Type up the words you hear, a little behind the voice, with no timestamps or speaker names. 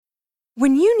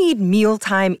When you need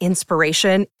mealtime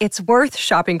inspiration, it's worth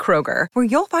shopping Kroger, where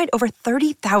you'll find over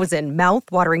 30,000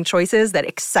 mouth-watering choices that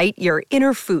excite your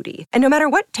inner foodie. And no matter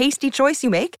what tasty choice you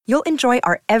make, you'll enjoy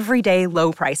our everyday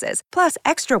low prices, plus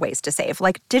extra ways to save,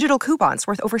 like digital coupons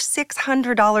worth over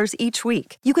 $600 each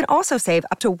week. You can also save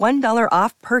up to $1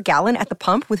 off per gallon at the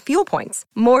pump with fuel points.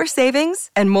 More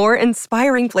savings and more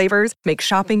inspiring flavors make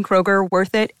shopping Kroger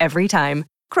worth it every time.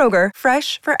 Kroger,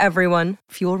 fresh for everyone.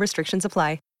 Fuel restrictions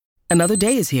apply. Another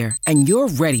day is here, and you're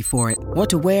ready for it. What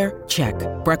to wear? Check.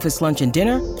 Breakfast, lunch, and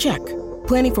dinner? Check.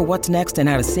 Planning for what's next and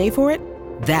how to save for it?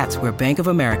 That's where Bank of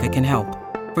America can help.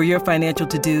 For your financial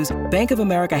to-dos, Bank of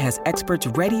America has experts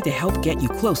ready to help get you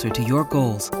closer to your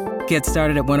goals. Get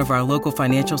started at one of our local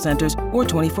financial centers or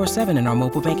 24/7 in our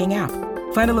mobile banking app.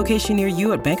 Find a location near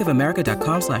you at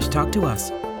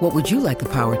bankofamerica.com/talktous. What would you like the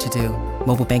power to do?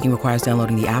 Mobile banking requires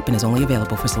downloading the app and is only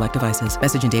available for select devices.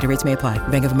 Message and data rates may apply.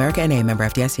 Bank of America N.A., member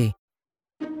FDIC.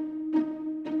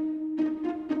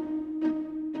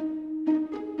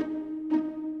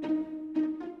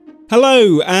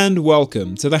 Hello and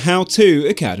welcome to the How To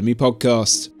Academy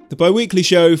podcast, the bi-weekly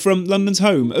show from London's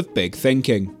home of big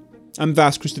thinking. I'm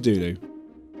Vas Christodoulou.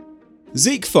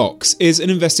 Zeke Faux is an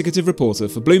investigative reporter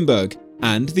for Bloomberg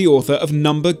and the author of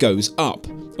Number Goes Up,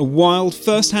 a wild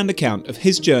first-hand account of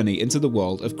his journey into the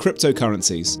world of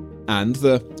cryptocurrencies and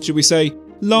the, should we say,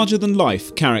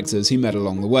 larger-than-life characters he met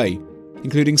along the way,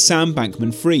 including Sam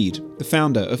Bankman-Fried, the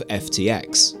founder of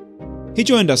FTX. He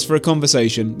joined us for a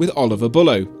conversation with Oliver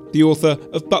Bullough, the author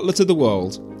of Butler to the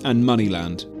World and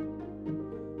Moneyland.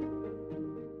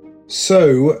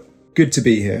 So, good to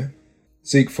be here.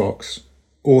 Zeke Faux,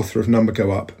 author of Number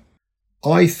Go Up.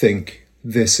 I think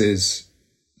this is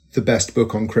the best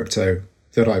book on crypto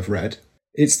that I've read.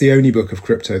 It's the only book of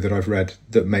crypto that I've read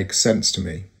that makes sense to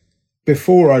me.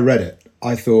 Before I read it,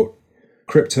 I thought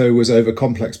crypto was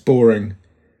overcomplex, boring,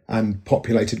 and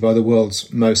populated by the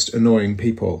world's most annoying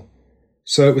people.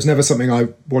 So it was never something I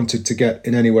wanted to get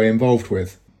in any way involved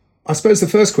with. I suppose the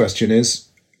first question is,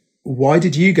 why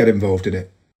did you get involved in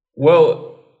it?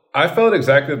 Well, I felt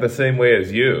exactly the same way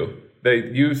as you.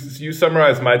 You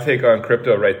summarized my take on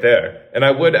crypto right there. And I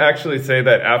would actually say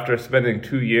that after spending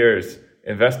 2 years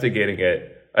investigating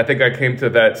it, I think I came to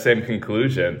that same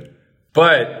conclusion.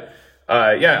 But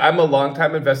I'm a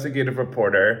longtime investigative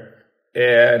reporter,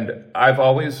 and I've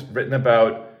always written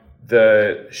about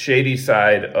the shady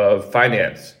side of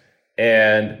finance.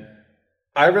 And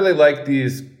I really like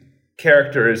these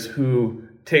characters who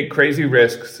take crazy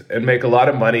risks and make a lot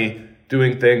of money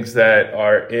doing things that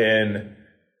are in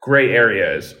gray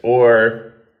areas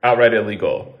or outright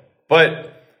illegal.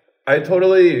 But I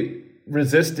totally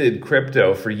resisted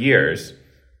crypto for years.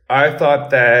 I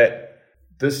thought that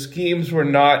the schemes were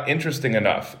not interesting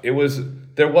enough. There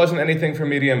wasn't anything for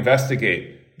me to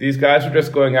investigate. These guys were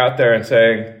just going out there and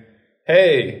saying,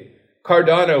 hey,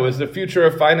 Cardano is the future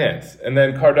of finance. And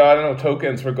then Cardano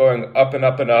tokens were going up and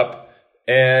up and up,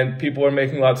 and people were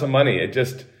making lots of money.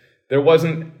 There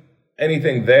wasn't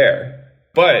anything there.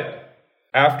 But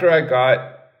after I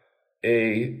got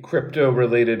a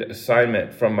crypto-related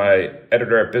assignment from my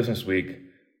editor at Business Week,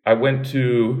 I went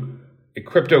to a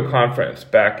crypto conference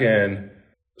back in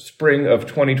spring of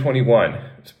 2021.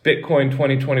 It's Bitcoin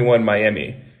 2021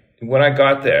 Miami. And when I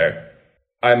got there,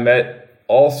 I met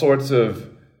all sorts of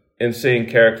insane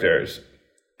characters.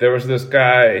 There was this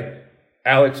guy,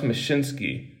 Alex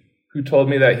Mashinsky, who told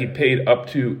me that he paid up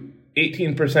to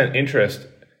 18% interest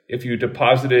if you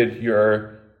deposited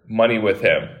your money with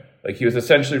him. Like, he was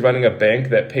essentially running a bank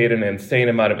that paid an insane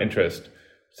amount of interest.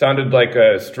 Sounded like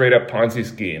a straight up Ponzi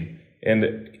scheme.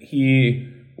 And he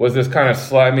was this kind of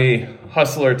slimy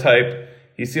hustler type.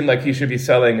 He seemed like he should be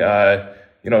selling,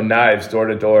 knives door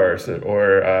to door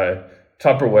or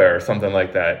Tupperware or something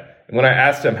like that. And when I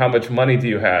asked him, how much money do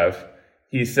you have?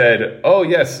 He said, oh,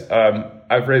 yes,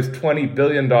 I've raised $20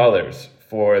 billion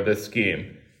for this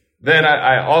scheme. Then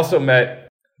I also met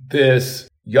this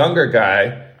younger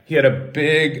guy. He had a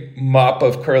big mop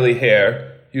of curly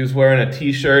hair. He was wearing a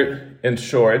t-shirt and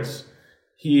shorts.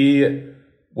 He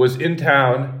was in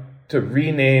town to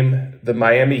rename the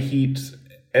Miami Heat's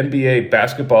NBA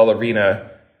basketball arena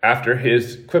after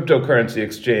his cryptocurrency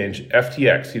exchange,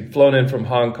 FTX. He'd flown in from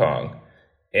Hong Kong.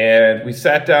 And we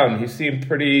sat down. He seemed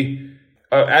pretty,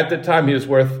 at the time, he was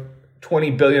worth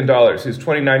 $20 billion. He was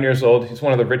 29 years old. He's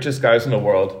one of the richest guys in the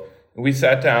world. And we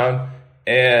sat down,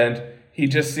 and he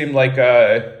just seemed like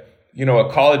a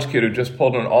college kid who just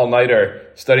pulled an all-nighter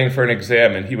studying for an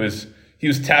exam. And he was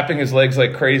tapping his legs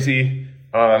like crazy.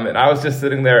 And I was just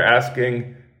sitting there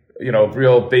asking,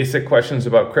 real basic questions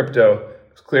about crypto.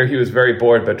 It's clear he was very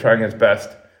bored, but trying his best.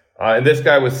 And this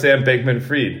guy was Sam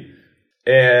Bankman-Fried.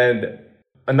 And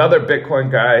another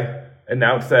Bitcoin guy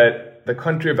announced that the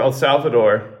country of El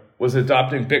Salvador was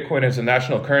adopting Bitcoin as a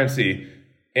national currency.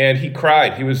 And he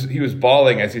cried. He was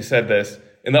bawling as he said this.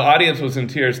 And the audience was in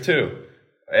tears too.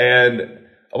 And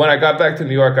when I got back to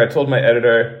New York, I told my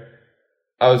editor,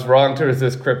 I was wrong to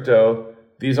resist crypto.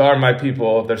 These are my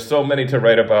people. There's so many to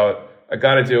write about. I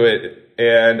got to do it.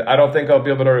 And I don't think I'll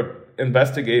be able to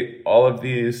investigate all of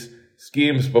these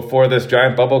schemes before this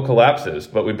giant bubble collapses,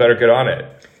 but we better get on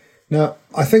it. Now,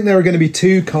 I think there are going to be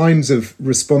two kinds of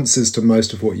responses to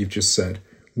most of what you've just said.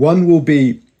 One will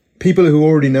be people who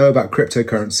already know about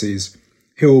cryptocurrencies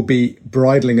who will be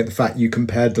bridling at the fact you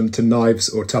compared them to knives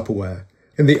or Tupperware.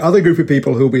 And the other group of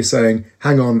people who will be saying,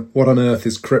 hang on, what on earth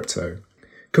is crypto?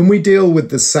 Can we deal with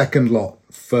the second lot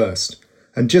first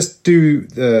and just do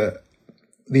the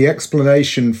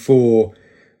explanation for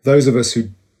those of us who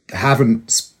haven't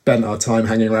spent our time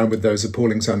hanging around with those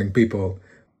appalling sounding people?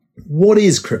 What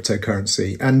is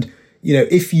cryptocurrency? And, you know,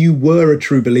 if you were a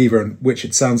true believer, which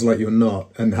it sounds like you're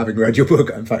not, and having read your book,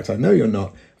 in fact, I know you're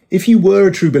not. If you were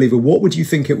a true believer, what would you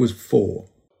think it was for?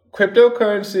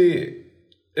 Cryptocurrency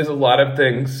is a lot of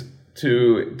things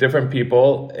to different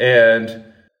people. And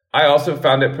I also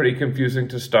found it pretty confusing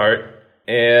to start.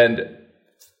 And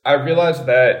I realized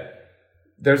that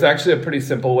there's actually a pretty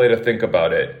simple way to think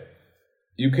about it.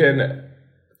 You can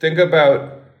think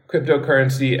about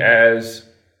cryptocurrency as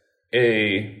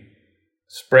a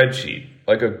spreadsheet,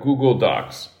 like a Google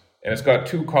Docs, and it's got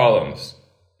two columns.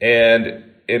 And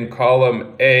in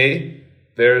column A,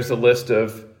 there's a list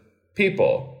of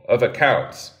people, of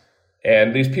accounts.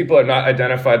 And these people are not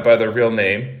identified by their real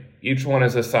name. Each one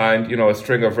is assigned, a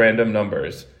string of random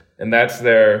numbers. And that's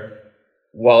their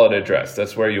wallet address.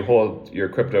 That's where you hold your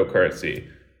cryptocurrency.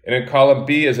 And in column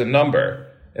B is a number.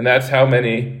 And that's how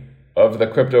many of the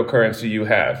cryptocurrency you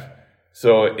have.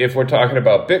 So if we're talking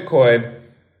about Bitcoin,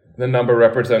 the number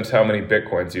represents how many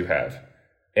Bitcoins you have.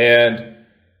 And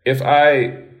if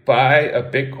I buy a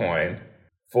Bitcoin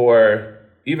for,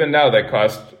 even now that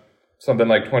costs something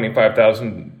like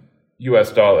 25,000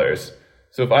 US dollars.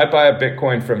 So if I buy a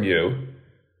Bitcoin from you,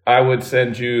 I would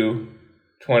send you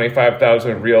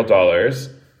 25,000 real dollars,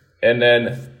 and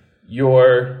then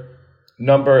your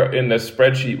number in the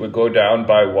spreadsheet would go down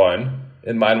by 1,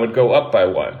 and mine would go up by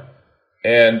 1.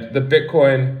 And the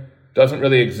Bitcoin doesn't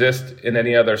really exist in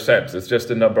any other sense. It's just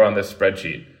a number on this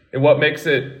spreadsheet. And what makes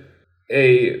it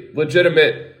a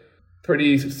legitimate,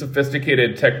 pretty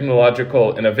sophisticated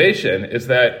technological innovation is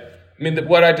that,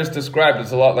 what I just described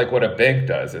is a lot like what a bank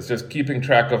does. It's just keeping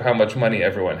track of how much money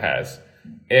everyone has.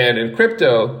 And in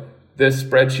crypto, this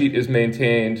spreadsheet is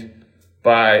maintained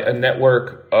by a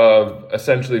network of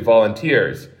essentially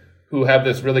volunteers who have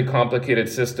this really complicated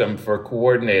system for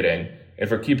coordinating and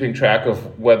for keeping track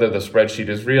of whether the spreadsheet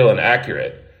is real and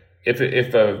accurate.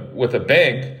 With a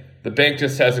bank, the bank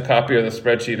just has a copy of the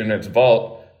spreadsheet in its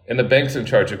vault, and the bank's in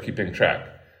charge of keeping track.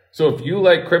 So if you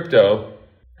like crypto,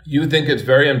 you think it's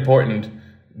very important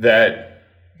that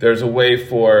there's a way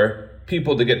for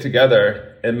people to get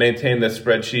together and maintain this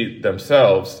spreadsheet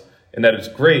themselves, and that it's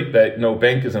great that no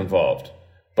bank is involved.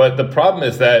 But the problem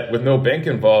is that with no bank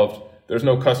involved, there's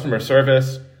no customer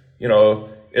service.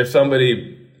 If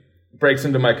somebody breaks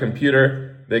into my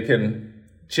computer, they can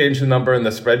change the number in the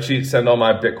spreadsheet, send all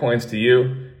my Bitcoins to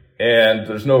you, and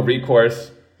there's no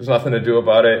recourse. There's nothing to do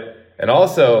about it. And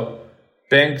also,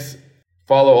 banks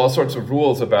follow all sorts of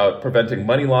rules about preventing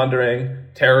money laundering,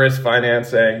 terrorist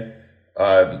financing.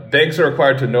 Banks are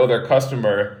required to know their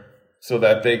customer so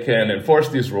that they can enforce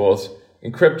these rules.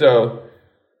 In crypto,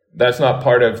 that's not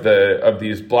part of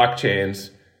these blockchains.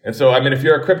 And so, if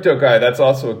you're a crypto guy, that's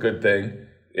also a good thing.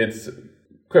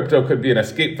 Crypto could be an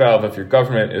escape valve if your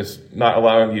government is not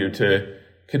allowing you to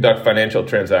conduct financial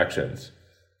transactions.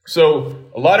 So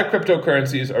a lot of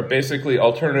cryptocurrencies are basically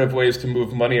alternative ways to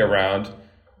move money around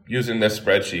using this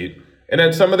spreadsheet. And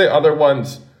then some of the other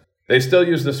ones, they still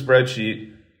use the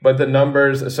spreadsheet, but the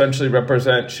numbers essentially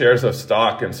represent shares of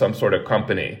stock in some sort of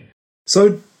company.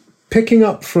 So picking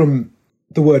up from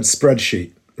the word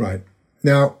spreadsheet, right?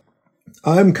 Now,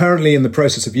 I'm currently in the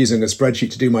process of using a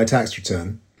spreadsheet to do my tax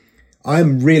return.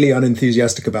 I'm really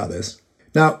unenthusiastic about this.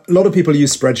 Now, a lot of people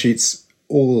use spreadsheets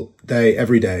all day,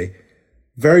 every day.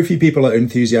 Very few people are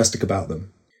enthusiastic about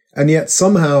them. And yet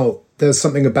somehow there's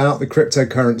something about the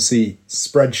cryptocurrency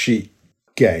spreadsheet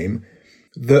game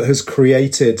that has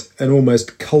created an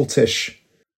almost cultish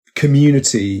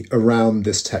community around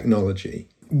this technology,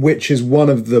 which is one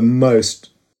of the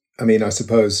most, I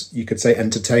suppose you could say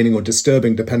entertaining or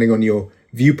disturbing, depending on your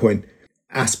viewpoint,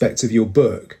 aspects of your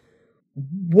book.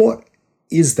 What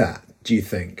is that, do you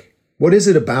think? What is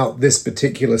it about this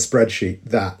particular spreadsheet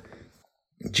that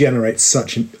generates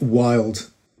such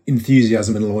wild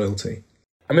enthusiasm and loyalty.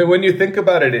 I mean, when you think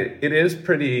about it, it is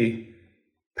pretty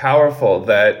powerful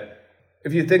that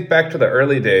if you think back to the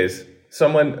early days,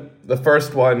 the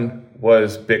first one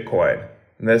was Bitcoin.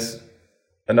 And this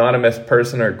anonymous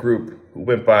person or group who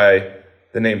went by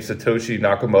the name Satoshi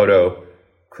Nakamoto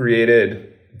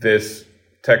created this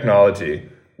technology,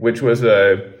 which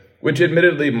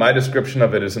admittedly my description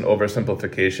of it is an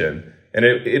oversimplification. And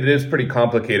it is pretty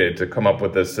complicated to come up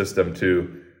with this system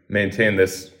to maintain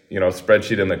this,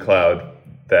 spreadsheet in the cloud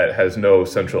that has no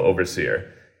central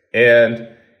overseer. And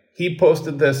he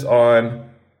posted this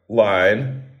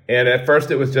online, and at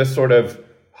first it was just sort of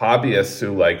hobbyists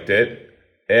who liked it.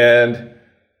 And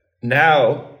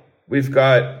now we've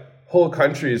got whole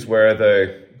countries where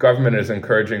the government is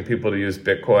encouraging people to use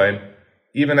Bitcoin.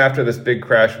 Even after this big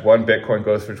crash, one Bitcoin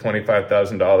goes for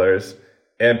 $25,000.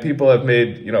 And people have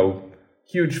made,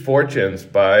 huge fortunes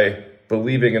by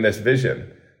believing in this vision.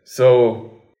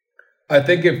 So I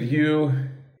think if you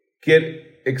get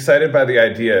excited by the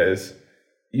ideas,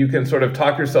 you can sort of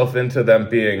talk yourself into them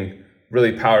being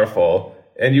really powerful.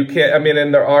 And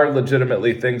and there are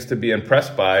legitimately things to be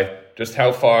impressed by, just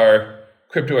how far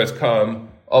crypto has come,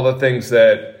 all the things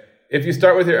that, if you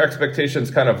start with your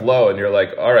expectations kind of low and you're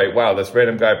like, all right, wow, this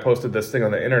random guy posted this thing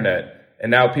on the internet,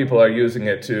 and now people are using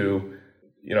it to,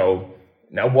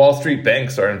 now Wall Street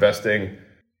banks are investing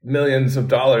millions of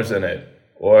dollars in it,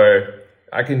 or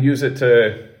I can use it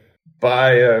to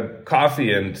buy a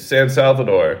coffee in San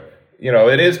Salvador.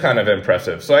 It is kind of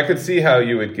impressive. So I could see how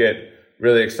you would get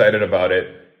really excited about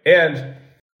it. And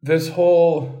this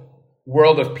whole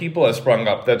world of people has sprung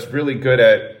up that's really good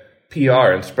at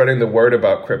PR and spreading the word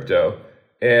about crypto.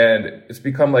 And it's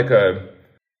become like a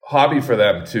hobby for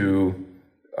them to,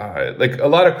 like a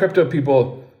lot of crypto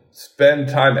people spend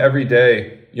time every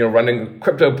day, running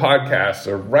crypto podcasts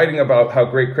or writing about how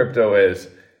great crypto is.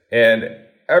 And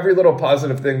every little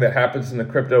positive thing that happens in the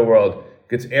crypto world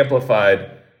gets amplified,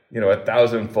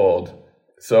 1,000-fold.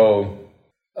 So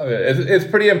it's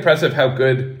pretty impressive how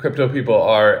good crypto people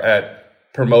are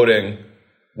at promoting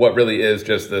what really is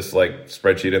just this like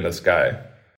spreadsheet in the sky.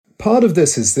 Part of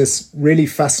this is this really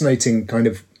fascinating kind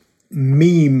of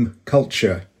meme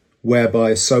culture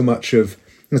whereby so much of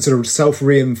the sort of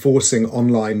self-reinforcing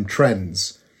online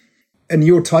trends. And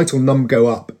your title, Num Go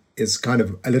Up, is kind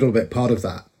of a little bit part of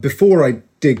that. Before I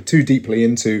dig too deeply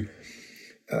into,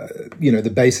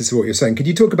 the basis of what you're saying, could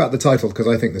you talk about the title? Because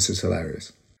I think this is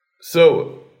hilarious.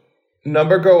 So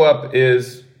Number Go Up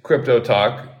is crypto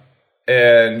talk.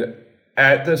 And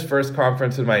at this first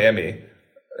conference in Miami,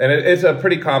 and it's a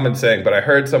pretty common saying, but I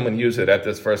heard someone use it at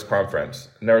this first conference.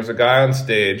 And there was a guy on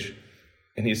stage,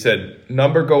 and he said,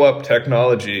 Number Go Up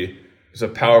technology is a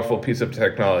powerful piece of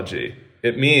technology.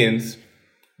 It means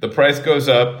the price goes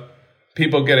up,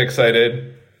 people get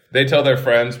excited, they tell their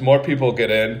friends, more people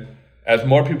get in. As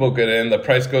more people get in, the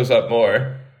price goes up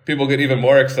more. People get even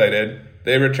more excited.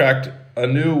 They attract a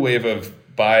new wave of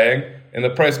buying, and the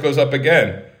price goes up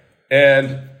again.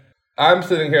 And I'm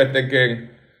sitting here thinking,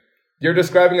 you're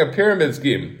describing a pyramid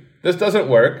scheme. This doesn't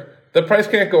work. The price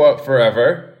can't go up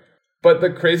forever. But the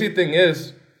crazy thing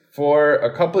is, for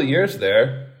a couple of years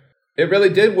there, it really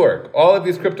did work. All of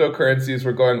these cryptocurrencies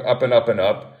were going up and up and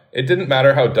up. It didn't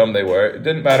matter how dumb they were. It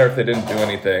didn't matter if they didn't do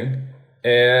anything.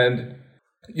 And,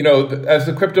 as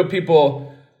the crypto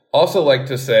people also like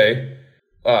to say,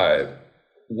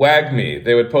 wag me.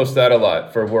 They would post that a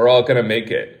lot for we're all going to make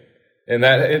it. And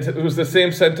that it was the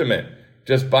same sentiment.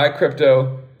 Just buy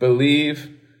crypto, believe,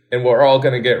 and we're all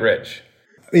going to get rich.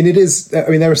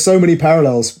 There are so many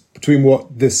parallels between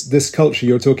what this culture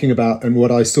you're talking about and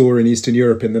what I saw in Eastern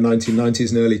Europe in the 1990s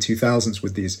and early 2000s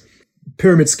with these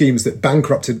pyramid schemes that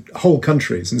bankrupted whole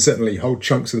countries and certainly whole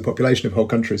chunks of the population of whole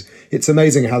countries. It's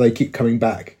amazing how they keep coming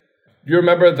back. You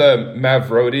remember the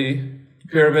Mavrodi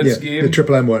pyramid scheme? The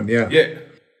Triple M one, yeah.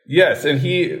 Yes, and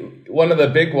one of the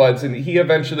big ones, and he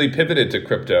eventually pivoted to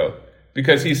crypto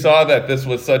because he saw that this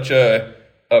was such a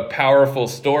powerful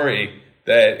story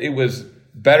that it was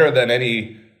better than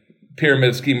any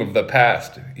pyramid scheme of the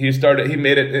past. He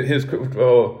made it his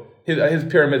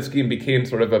pyramid scheme became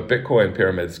sort of a Bitcoin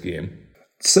pyramid scheme.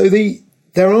 So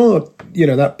there are,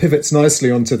 that pivots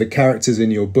nicely onto the characters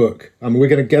in your book. We're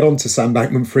going to get on to Sam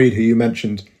Bankman-Fried, who you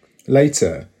mentioned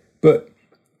later. But,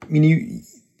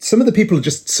 some of the people are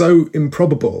just so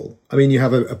improbable. You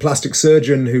have a plastic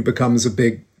surgeon who becomes a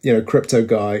big, crypto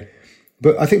guy.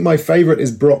 But I think my favorite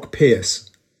is Brock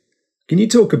Pierce. Can you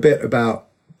talk a bit about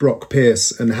Brock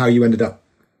Pierce and how you ended up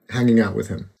hanging out with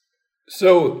him?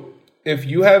 So if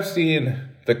you have seen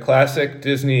the classic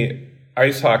Disney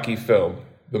ice hockey film,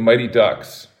 The Mighty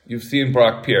Ducks, you've seen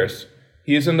Brock Pierce.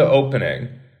 He's in the opening.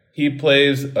 He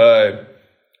plays the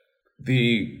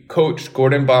coach,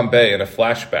 Gordon Bombay, in a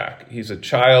flashback. He's a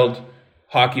child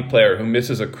hockey player who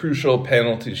misses a crucial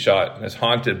penalty shot and is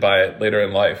haunted by it later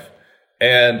in life.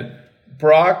 And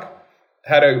Brock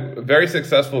had a very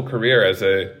successful career as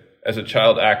a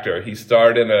child actor. He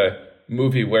starred in a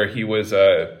movie where he was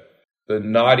the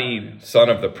naughty son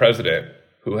of the president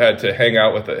who had to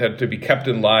had to be kept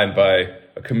in line by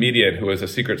a comedian who was a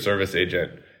Secret Service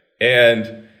agent.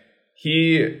 And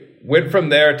he went from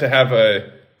there to have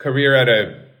a career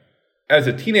as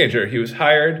a teenager. He was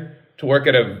hired to work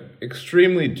at an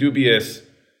extremely dubious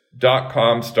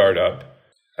 .com startup.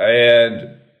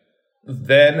 And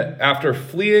then after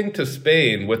fleeing to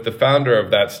Spain with the founder of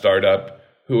that startup,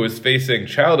 who was facing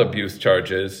child abuse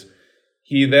charges,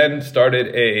 he then started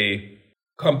a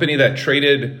company that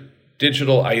traded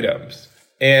digital items.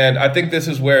 And I think this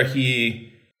is where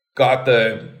he got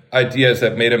the ideas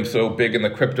that made him so big in the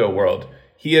crypto world.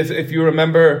 He is, if you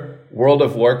remember World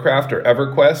of Warcraft or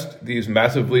EverQuest, these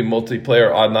massively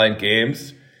multiplayer online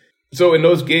games. So in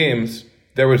those games,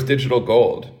 there was digital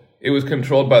gold. It was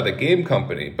controlled by the game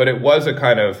company, but it was a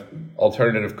kind of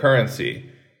alternative currency.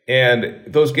 And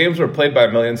those games were played by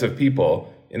millions of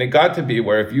people. And it got to be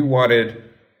where if you wanted,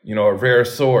 a rare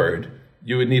sword,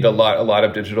 you would need a lot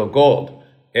of digital gold.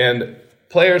 And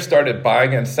players started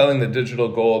buying and selling the digital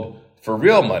gold for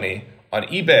real money on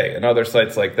eBay and other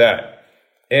sites like that.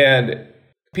 And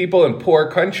people in poor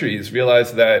countries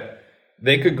realized that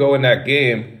they could go in that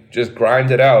game, just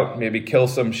grind it out, maybe kill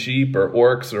some sheep or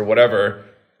orcs or whatever,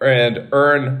 and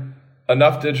earn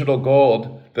enough digital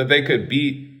gold that they could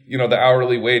beat, the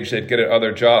hourly wage they'd get at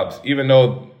other jobs, even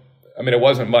though, it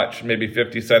wasn't much, maybe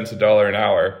 50 cents, $1 an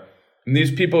hour. And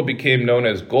these people became known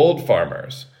as gold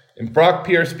farmers. And Brock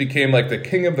Pierce became like the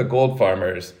king of the gold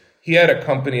farmers. He had a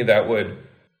company that would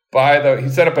he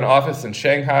set up an office in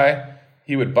Shanghai.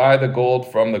 He would buy the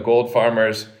gold from the gold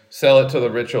farmers, sell it to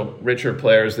the richer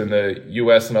players in the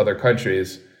US and other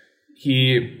countries.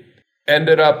 He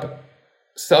ended up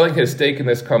selling his stake in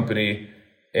this company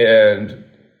and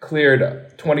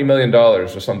cleared $20 million or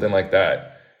something like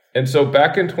that. And so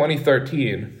back in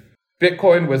 2013,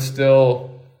 Bitcoin was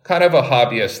still kind of a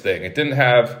hobbyist thing. It didn't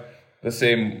have the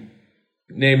same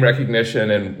name recognition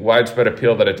and widespread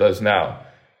appeal that it does now.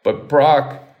 But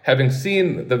Brock, having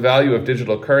seen the value of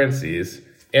digital currencies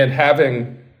and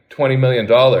having $20 million,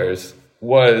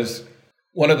 was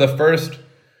one of the first,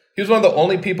 he was one of the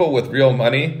only people with real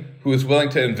money who was willing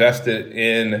to invest it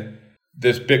in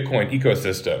this Bitcoin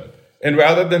ecosystem. And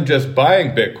rather than just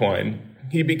buying Bitcoin,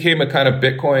 he became a kind of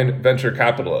Bitcoin venture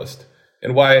capitalist.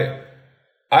 And why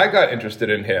I got interested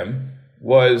in him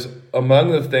was,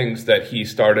 among the things that he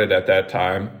started at that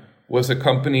time was a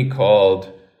company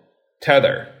called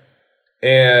Tether.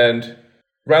 And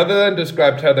rather than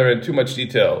describe Tether in too much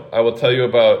detail, I will tell you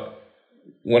about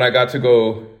when I got to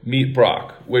go meet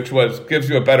Brock, which gives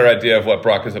you a better idea of what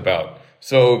Brock is about.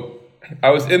 So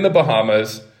I was in the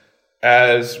Bahamas,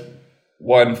 as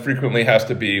one frequently has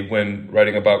to be when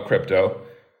writing about crypto.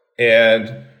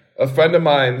 And a friend of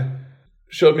mine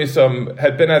showed me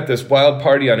had been at this wild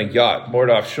party on a yacht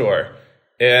moored offshore.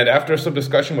 And after some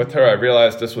discussion with her, I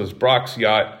realized this was Brock's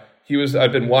yacht.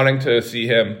 I'd been wanting to see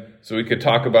him so we could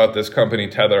talk about this company,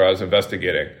 Tether, I was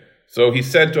investigating. So he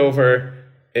sent over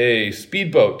a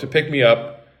speedboat to pick me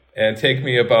up and take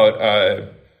me about, a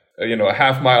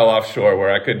half mile offshore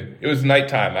where it was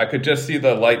nighttime. I could just see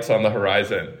the lights on the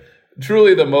horizon.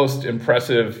 Truly the most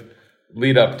impressive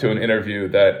lead up to an interview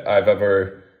that I've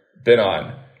ever been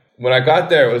on. When I got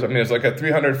there, it was like a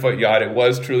 300-foot yacht. It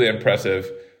was truly impressive.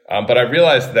 But I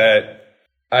realized that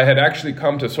I had actually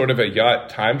come to sort of a yacht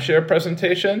timeshare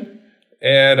presentation.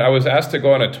 And I was asked to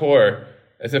go on a tour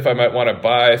as if I might want to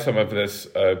buy some of this,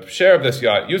 share of this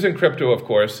yacht, using crypto, of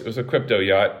course. It was a crypto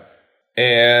yacht.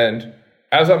 And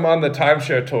as I'm on the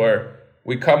timeshare tour,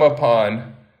 we come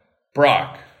upon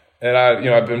Brock. And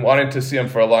I've been wanting to see him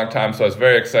for a long time, so I was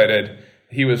very excited.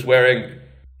 He knows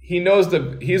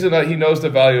the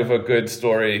value of a good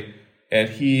story, and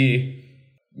he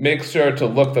makes sure to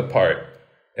look the part.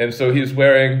 And so he's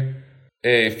wearing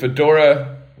a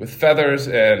fedora with feathers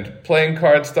and playing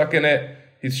cards stuck in it.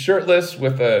 He's shirtless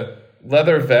with a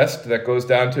leather vest that goes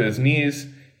down to his knees.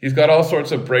 He's got all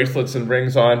sorts of bracelets and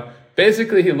rings on.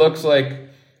 Basically, he looks like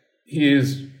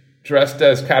he's dressed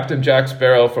as Captain Jack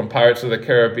Sparrow from Pirates of the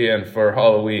Caribbean for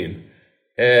Halloween.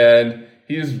 And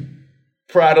he's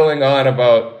prattling on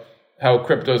about how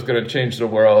crypto is going to change the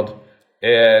world.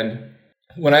 And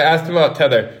when I asked him about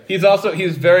Tether, he's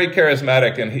very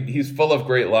charismatic and he's full of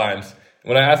great lines.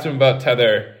 When I asked him about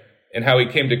Tether and how he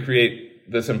came to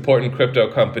create this important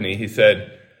crypto company, he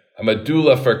said, I'm a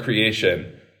doula for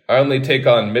creation. I only take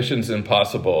on missions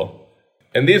impossible.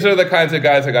 And these are the kinds of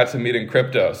guys I got to meet in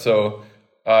crypto. So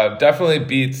definitely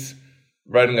beats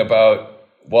writing about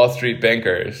Wall Street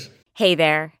bankers. Hey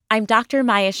there, I'm Dr.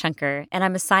 Maya Shankar, and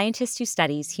I'm a scientist who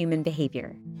studies human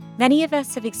behavior. Many of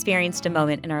us have experienced a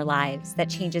moment in our lives that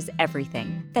changes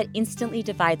everything, that instantly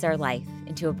divides our life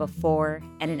into a before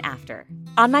and an after.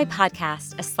 On my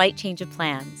podcast, A Slight Change of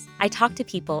Plans, I talk to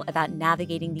people about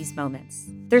navigating these moments.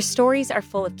 Their stories are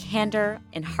full of candor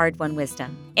and hard-won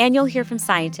wisdom. And you'll hear from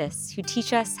scientists who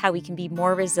teach us how we can be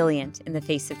more resilient in the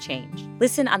face of change.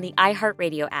 Listen on the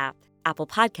iHeartRadio app, Apple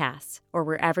Podcasts, or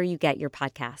wherever you get your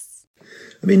podcasts.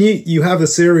 I mean, you have a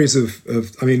series of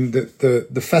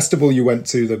the festival you went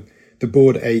to, the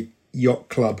Bored Ape Yacht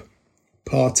Club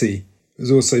party,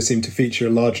 has also seemed to feature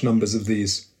large numbers of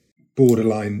these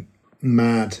borderline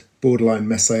mad, borderline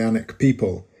messianic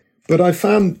people. But I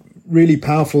found really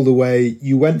powerful the way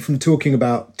you went from talking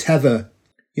about Tether,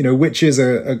 which is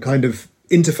a kind of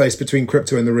interface between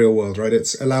crypto and the real world, right?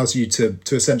 It allows you to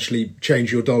essentially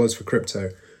change your dollars for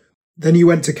crypto. Then you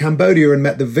went to Cambodia and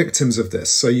met the victims of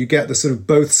this. So you get the sort of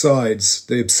both sides,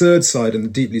 the absurd side and the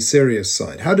deeply serious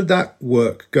side. How did that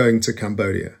work going to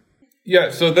Cambodia? Yeah,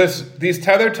 so these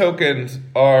Tether tokens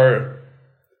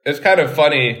it's kind of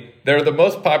funny. They're the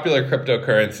most popular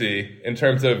cryptocurrency in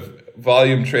terms of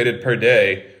volume traded per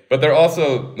day, but they're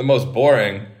also the most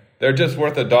boring. They're just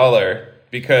worth $1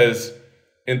 because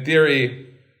in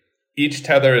theory, each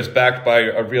Tether is backed by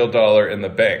a real dollar in the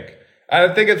bank. I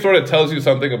think it sort of tells you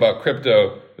something about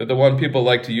crypto, that the one people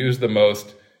like to use the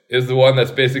most is the one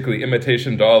that's basically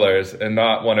imitation dollars and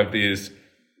not one of these,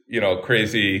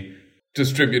 crazy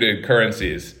distributed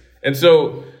currencies. And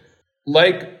so,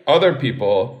 like other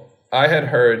people, I had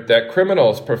heard that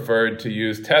criminals preferred to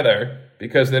use Tether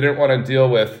because they didn't want to deal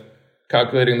with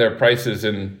calculating their prices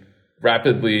in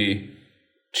rapidly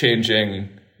changing,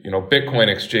 Bitcoin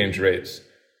exchange rates.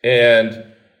 And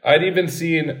I'd even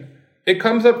seen, it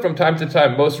comes up from time to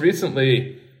time. Most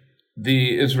recently,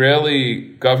 the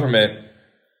Israeli government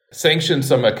sanctioned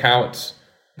some accounts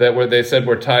they said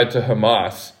were tied to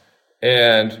Hamas,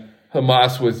 and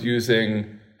Hamas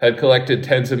had collected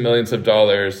tens of millions of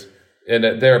dollars in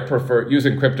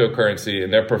using cryptocurrency,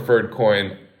 and their preferred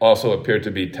coin also appeared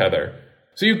to be Tether.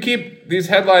 So these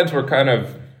headlines were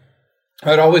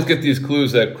I'd always get these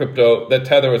clues that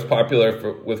Tether was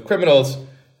popular with criminals,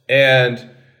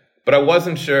 but I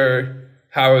wasn't sure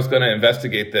how I was going to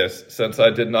investigate this, since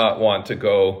I did not want to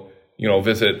go,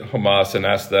 visit Hamas and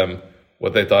ask them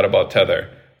what they thought about Tether.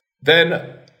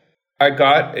 Then I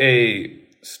got a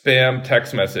spam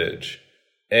text message,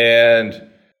 and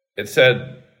it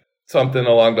said something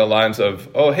along the lines of,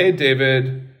 "Oh, hey,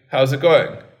 David, how's it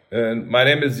going? And my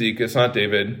name is Zeke, it's not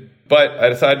David." But I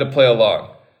decided to play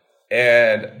along.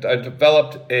 And I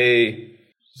developed a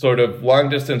sort of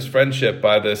long-distance friendship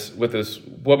with this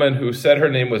woman who said her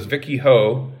name was Vicky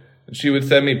Ho. And she would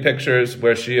send me pictures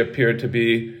where she appeared to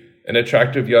be an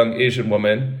attractive young Asian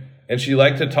woman. And she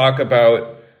liked to talk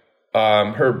about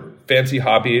her fancy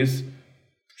hobbies.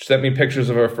 She sent me pictures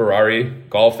of her Ferrari,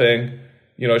 golfing.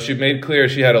 She made clear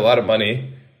she had a lot of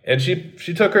money. And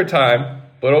she took her time.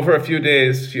 But over a few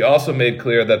days, she also made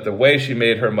clear that the way she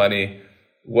made her money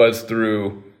was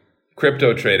through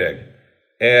crypto trading.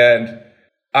 And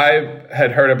I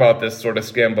had heard about this sort of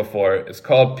scam before. It's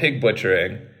called pig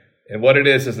butchering. And what it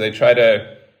is they try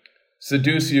to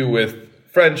seduce you with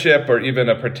friendship or even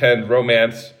a pretend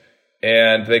romance.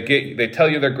 And they tell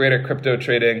you they're great at crypto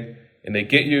trading, and they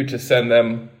get you to send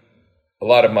them a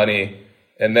lot of money.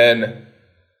 And then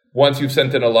once you've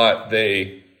sent in a lot,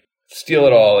 they steal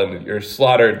it all and you're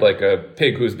slaughtered like a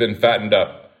pig who's been fattened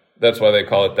up. That's why they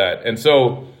call it that. And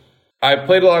so I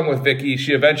played along with Vicky.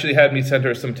 She eventually had me send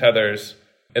her some tethers.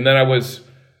 And then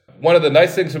one of the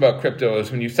nice things about crypto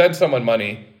is when you send someone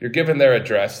money, you're given their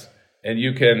address and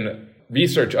you can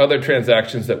research other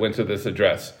transactions that went to this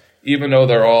address. Even though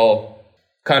they're all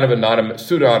kind of anonymous,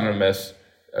 pseudonymous,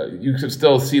 you can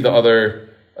still see the other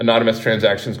anonymous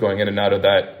transactions going in and out of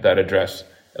that address.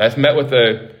 And I've met with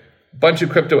a bunch of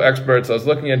crypto experts. I was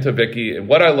looking into Vicky, and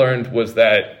what I learned was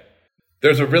that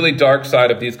there's a really dark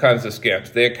side of these kinds of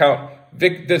scams.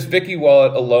 This Vicky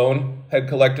wallet alone had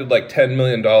collected like $10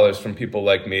 million from people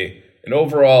like me. And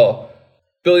overall,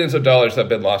 billions of dollars have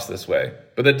been lost this way.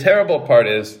 But the terrible part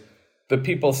is the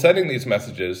people sending these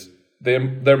messages,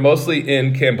 they're mostly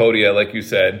in Cambodia, like you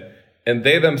said, and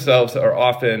they themselves are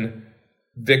often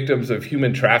victims of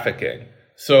human trafficking.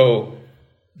 So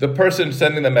the person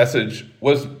sending the message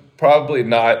was probably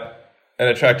not an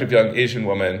attractive young Asian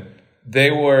woman. They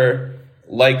were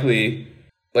likely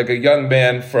like a young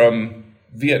man from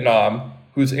Vietnam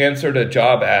who's answered a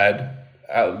job ad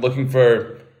looking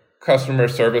for customer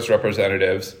service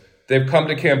representatives. They've come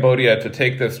to Cambodia to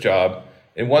take this job.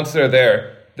 And once they're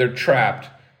there, they're trapped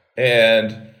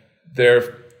and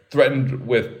they're threatened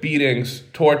with beatings,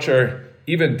 torture,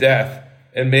 even death,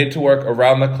 and made to work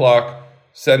around the clock,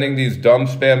 sending these dumb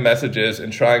spam messages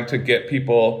and trying to get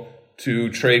people to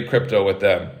trade crypto with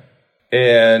them.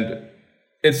 And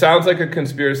it sounds like a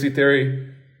conspiracy theory,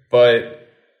 but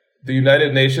the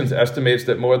United Nations estimates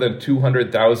that more than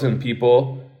 200,000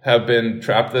 people have been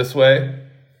trapped this way.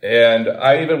 And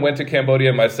I even went to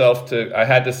Cambodia myself I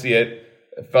had to see it.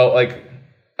 It felt like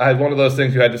I had one of those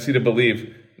things you had to see to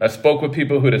believe. I spoke with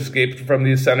people who'd escaped from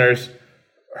these centers,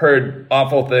 heard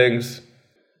awful things.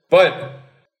 But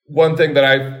one thing that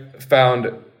I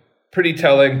found pretty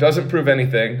telling, doesn't prove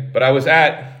anything, but I was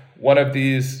at one of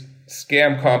these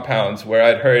scam compounds where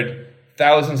I'd heard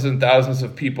thousands and thousands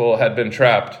of people had been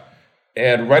trapped.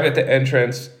 And right at the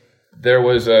entrance, there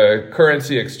was a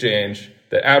currency exchange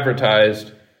that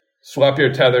advertised, swap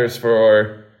your tethers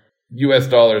for US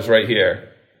dollars right here.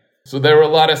 So there were a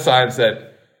lot of signs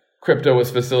that crypto was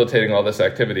facilitating all this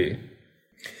activity.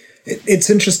 It's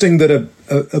interesting that a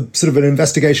sort of an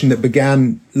investigation that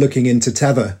began looking into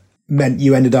Tether meant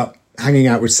you ended up hanging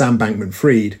out with Sam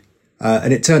Bankman-Fried.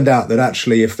 And it turned out that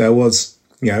actually if there was,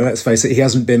 let's face it, he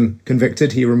hasn't been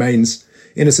convicted. He remains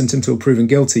innocent until proven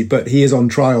guilty, but he is on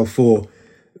trial for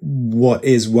what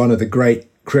is one of the great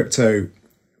crypto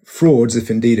frauds, if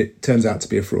indeed it turns out to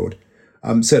be a fraud.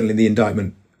 Certainly the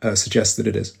indictment suggests that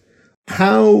it is.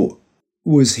 How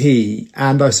was he,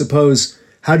 and I suppose,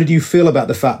 how did you feel about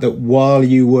the fact that while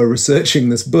you were researching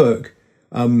this book,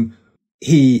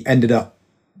 he ended up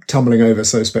tumbling over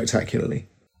so spectacularly?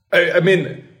 I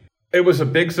mean, it was a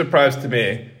big surprise to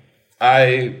me.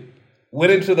 I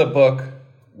went into the book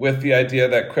with the idea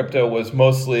that crypto was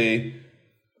mostly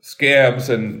scams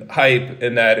and hype,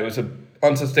 and that it was an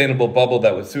unsustainable bubble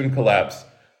that would soon collapse.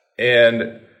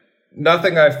 And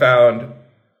nothing I found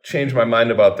changed my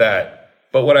mind about that.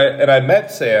 But when I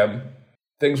met Sam,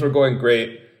 things were going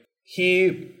great.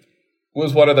 He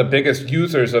was one of the biggest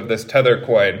users of this Tether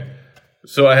coin.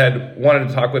 So I had wanted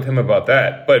to talk with him about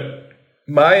that. But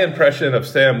my impression of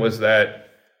Sam was that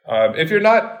if you're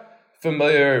not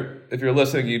familiar, if you're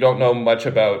listening, you don't know much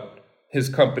about his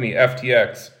company,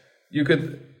 FTX, you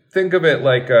could think of it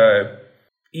like a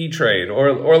E-Trade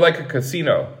or like a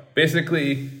casino.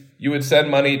 Basically, you would send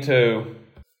money to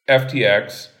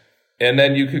FTX, and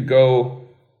then you could go,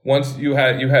 once you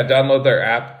had download their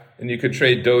app, and you could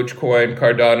trade Dogecoin,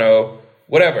 Cardano,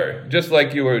 whatever, just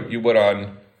like you would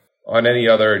on any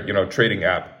other trading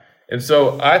app. And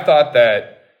so I thought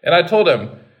that, and I told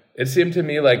him, it seemed to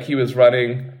me like he was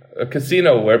running a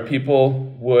casino where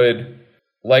people would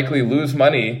likely lose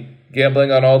money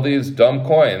gambling on all these dumb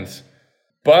coins.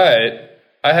 But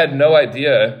I had no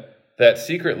idea that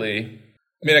secretly,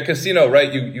 a casino,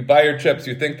 right? You buy your chips,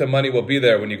 you think the money will be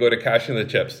there when you go to cash in the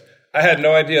chips. I had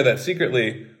no idea that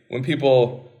secretly, when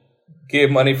people gave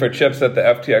money for chips at the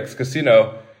FTX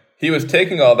casino, he was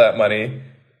taking all that money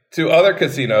to other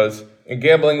casinos and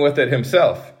gambling with it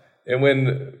himself. And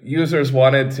when users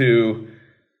wanted to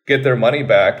get their money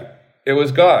back, it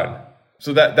was gone.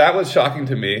 So that was shocking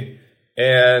to me.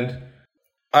 And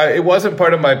it wasn't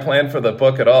part of my plan for the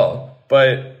book at all.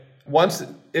 But once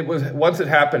it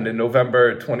happened in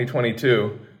November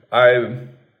 2022, I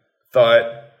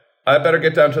thought I better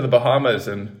get down to the Bahamas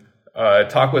and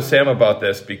talk with Sam about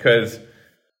this, because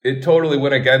it totally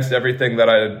went against everything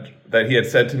that he had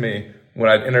said to me when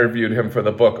I'd interviewed him for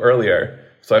the book earlier.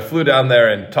 So I flew down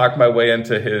there and talked my way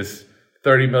into his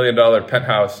 $30 million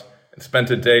penthouse and spent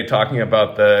a day talking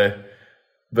about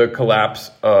the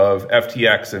collapse of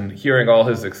FTX and hearing all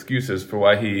his excuses for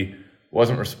why he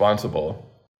wasn't responsible.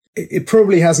 It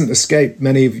probably hasn't escaped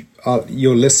many of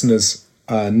your listeners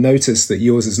notice that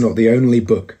yours is not the only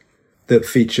book that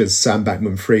features Sam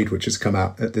Bankman-Fried, which has come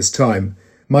out at this time.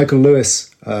 Michael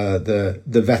Lewis, the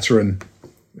veteran,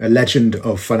 a legend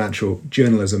of financial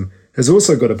journalism, has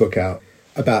also got a book out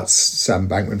about Sam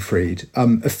Bankman-Fried.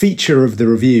 A feature of the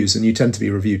reviews, and you tend to be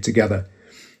reviewed together,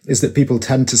 is that people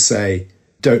tend to say,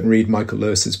 don't read Michael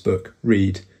Lewis's book,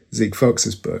 read Zeke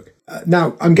Faux's book.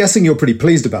 Now, I'm guessing you're pretty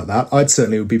pleased about that. I'd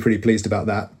certainly would be pretty pleased about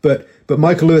that. But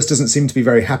Michael Lewis doesn't seem to be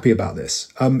very happy about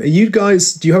this. Are you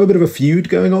guys, do you have a bit of a feud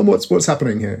going on? What's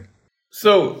happening here?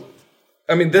 So,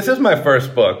 this is my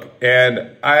first book.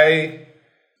 And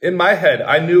in my head,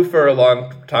 I knew for a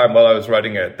long time while I was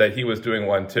writing it that he was doing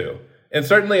one too. And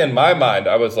certainly in my mind,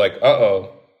 I was like,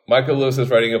 Michael Lewis is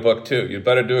writing a book too. You'd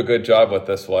better do a good job with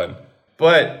this one.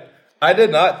 But I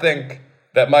did not think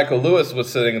that Michael Lewis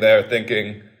was sitting there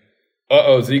thinking,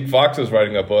 Zeke Faux is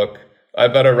writing a book. I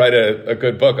better write a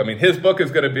good book. I mean, his book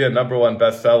is going to be a #1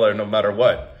 bestseller no matter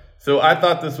what. So I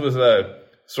thought this was a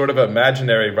sort of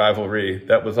imaginary rivalry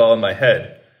that was all in my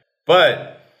head.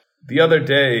 But the other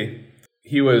day,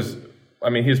 he's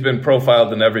been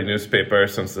profiled in every newspaper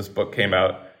since this book came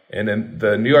out. And in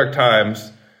the New York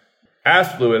Times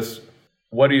asked Lewis,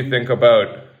 what do you think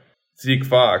about Zeke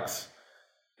Faux?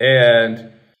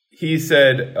 And he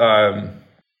said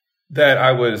that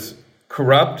I was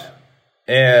corrupt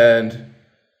and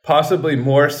possibly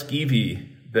more skeevy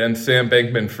than Sam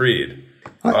Bankman-Fried.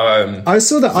 I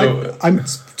saw that. So, I'm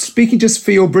speaking just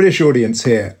for your British audience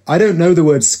here. I don't know the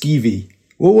word skeevy.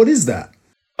 Well, what is that?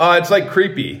 It's like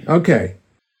creepy. Okay.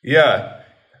 Yeah.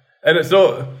 And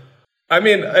so, I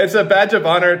mean, it's a badge of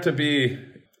honor to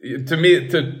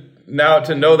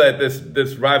know that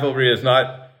this rivalry is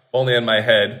not only in my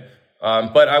head.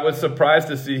 But I was surprised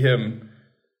to see him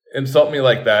insult me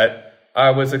like that.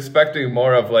 I was expecting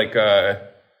more of like I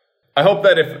hope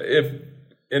that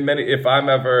if I'm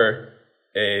ever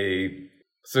a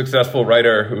successful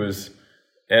writer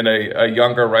and a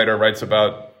younger writer writes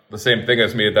about the same thing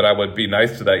as me, that I would be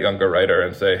nice to that younger writer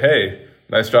and say, hey,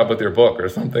 nice job with your book or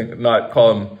something, not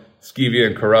call him skeevy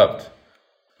and corrupt.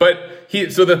 But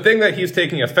so the thing that he's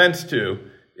taking offense to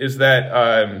is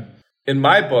that in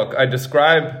my book, I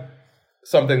describe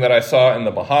something that I saw in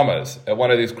the Bahamas at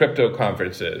one of these crypto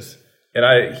conferences.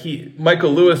 And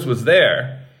Michael Lewis was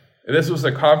there. And this was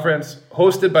a conference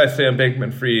hosted by Sam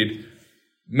Bankman-Fried,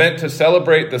 meant to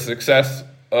celebrate the success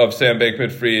of Sam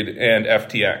Bankman-Fried and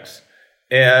FTX.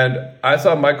 And I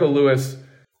saw Michael Lewis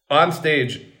on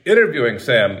stage interviewing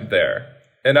Sam there.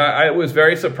 And it was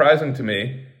very surprising to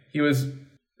me. He was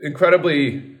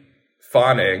incredibly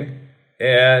fawning,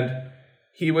 and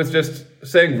he was just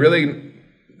saying really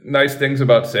nice things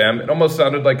about Sam. It almost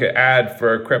sounded like an ad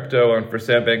for crypto and for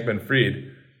Sam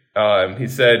Bankman-Fried. He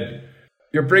said,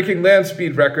 "You're breaking land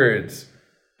speed records.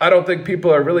 I don't think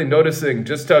people are really noticing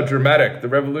just how dramatic the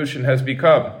revolution has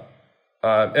become."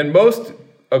 And most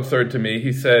absurd to me,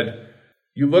 he said,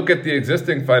 you look at the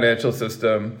existing financial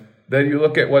system, then you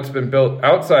look at what's been built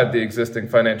outside the existing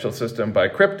financial system by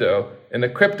crypto, and the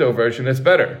crypto version is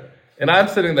better. And I'm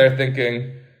sitting there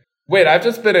thinking, wait, I've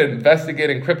just been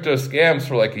investigating crypto scams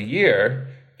for like a year,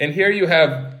 and here you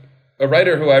have a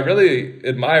writer who I really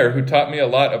admire, who taught me a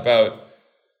lot about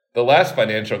the last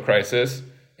financial crisis,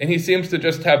 and he seems to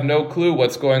just have no clue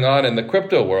what's going on in the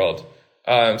crypto world.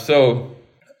 So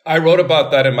I wrote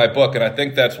about that in my book, and I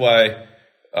think that's why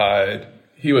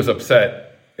he was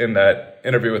upset in that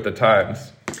interview with the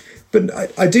Times. But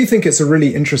I do think it's a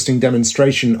really interesting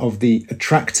demonstration of the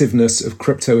attractiveness of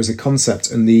crypto as a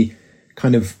concept, and the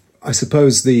kind of, I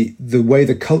suppose, the way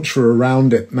the culture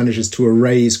around it manages to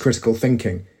erase critical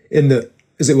thinking, in that,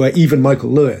 as it were, even Michael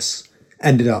Lewis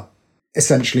ended up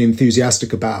essentially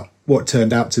enthusiastic about what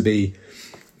turned out to be,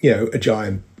 a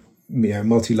giant,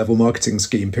 multi-level marketing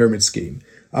scheme, pyramid scheme.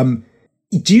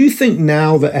 Do you think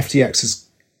now that FTX has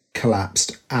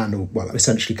collapsed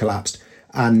essentially collapsed,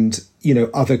 and,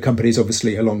 other companies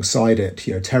obviously alongside it,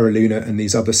 Terra Luna and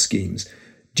these other schemes,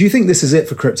 do you think this is it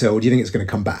for crypto, or do you think it's going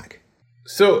to come back?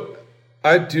 So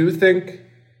I do think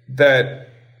that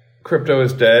crypto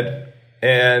is dead,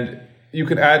 and you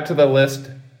can add to the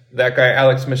list that guy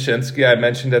Alex Mashinsky I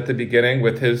mentioned at the beginning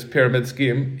with his pyramid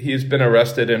scheme. He's been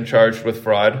arrested and charged with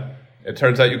fraud. It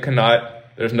turns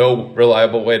out there's no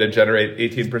reliable way to generate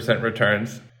 18%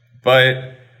 returns.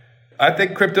 But I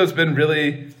think crypto's been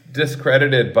really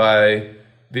discredited by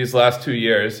these last 2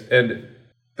 years. And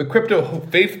the crypto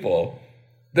faithful,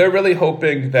 they're really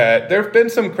hoping that there have been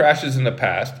some crashes in the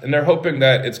past, and they're hoping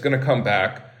that it's going to come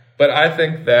back. But I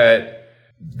think that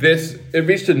it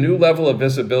reached a new level of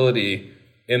visibility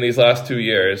in these last 2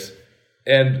 years.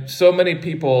 And so many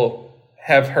people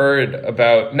have heard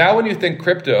about, now when you think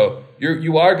crypto,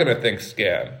 you are going to think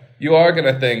scam. You are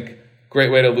going to think, great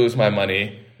way to lose my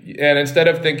money. And instead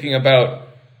of thinking about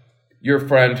your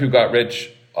friend who got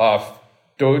rich off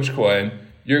Dogecoin,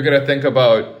 you're going to think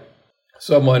about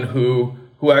someone who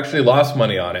actually lost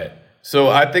money on it. So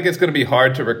I think it's going to be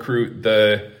hard to recruit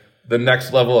the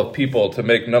next level of people to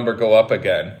make number go up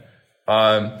again.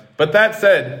 But that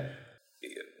said,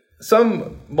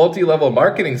 some multi-level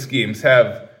marketing schemes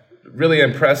have really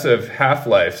impressive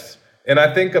half-lives. And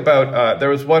I think about, there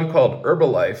was one called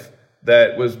Herbalife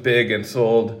that was big and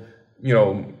sold,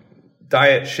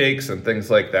 diet shakes and things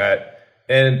like that.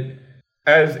 And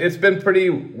as it's been pretty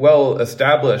well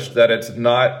established that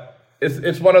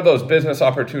it's one of those business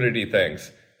opportunity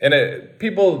things. And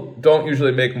people don't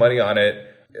usually make money on it.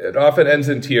 It often ends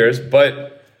in tears,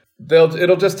 but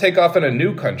it'll just take off in a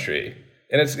new country.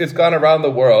 And it's gone around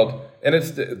the world. And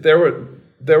there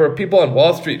were people on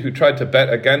Wall Street who tried to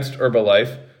bet against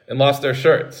Herbalife and lost their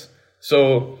shirts.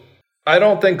 So I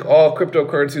don't think all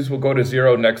cryptocurrencies will go to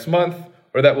zero next month,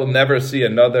 or that we'll never see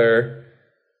another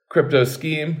crypto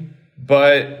scheme.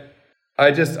 But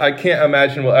I can't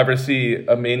imagine we'll ever see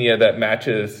a mania that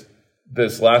matches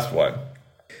this last one.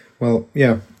 Well,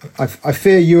 yeah, I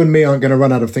fear you and me aren't going to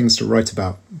run out of things to write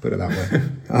about, put it that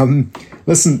way.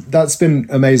 Listen, that's been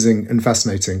amazing and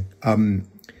fascinating.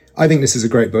 I think this is a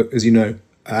great book, as you know,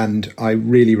 and I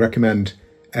really recommend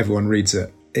everyone reads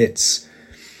it. It's,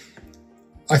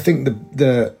 I think,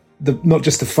 the not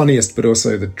just the funniest, but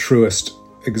also the truest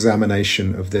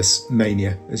examination of this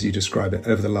mania, as you describe it,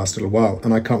 over the last little while.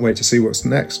 And I can't wait to see what's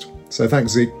next. So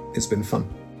thanks, Zeke. It's been fun.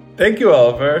 Thank you,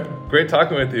 Oliver. Great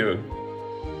talking with you.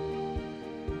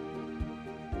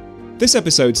 This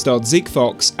episode starred Zeke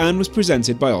Faux and was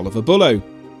presented by Oliver Bullough.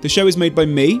 The show is made by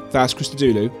me, Vas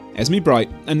Christodoulou, Esme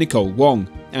Bright and Nicole Wong,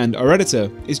 and our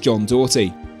editor is John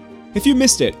Doughty. If you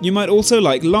missed it, you might also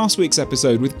like last week's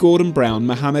episode with Gordon Brown,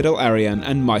 Mohamed El-Arian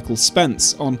and Michael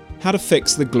Spence on how to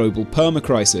fix the global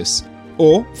permacrisis.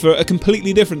 Or, for a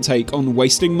completely different take on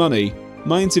wasting money,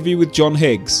 my interview with John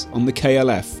Higgs on the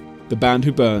KLF, the band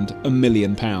who burned £1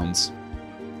 million.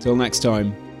 Till next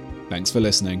time, thanks for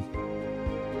listening.